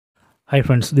Hi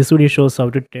friends, this video shows how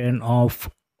to turn off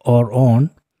or on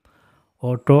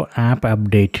auto app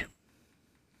update.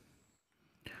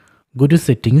 Go to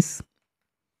settings,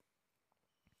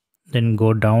 then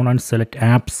go down and select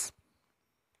apps,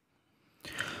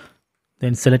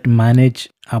 then select manage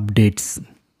updates.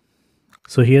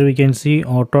 So here we can see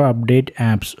auto update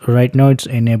apps. Right now it's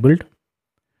enabled.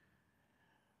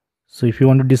 So if you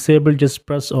want to disable, just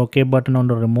press OK button on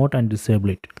the remote and disable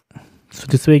it. So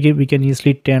this way we can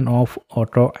easily turn off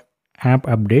auto app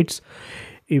updates.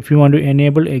 If you want to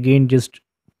enable, again just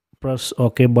press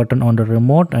OK button on the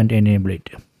remote and enable it.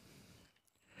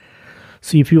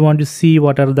 So if you want to see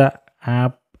what are the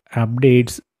app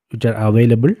updates which are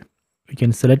available, we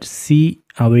can select see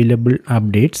available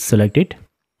updates, select it.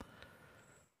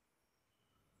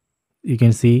 You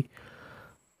can see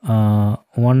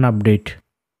one update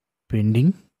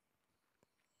pending.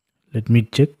 Let me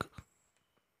check.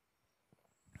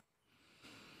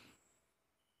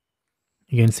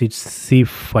 You can see it's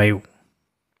C5.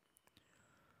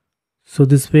 So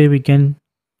this way we can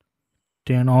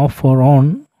turn off or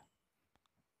on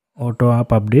auto app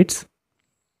updates.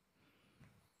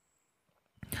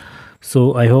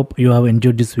 So I hope you have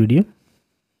enjoyed this video.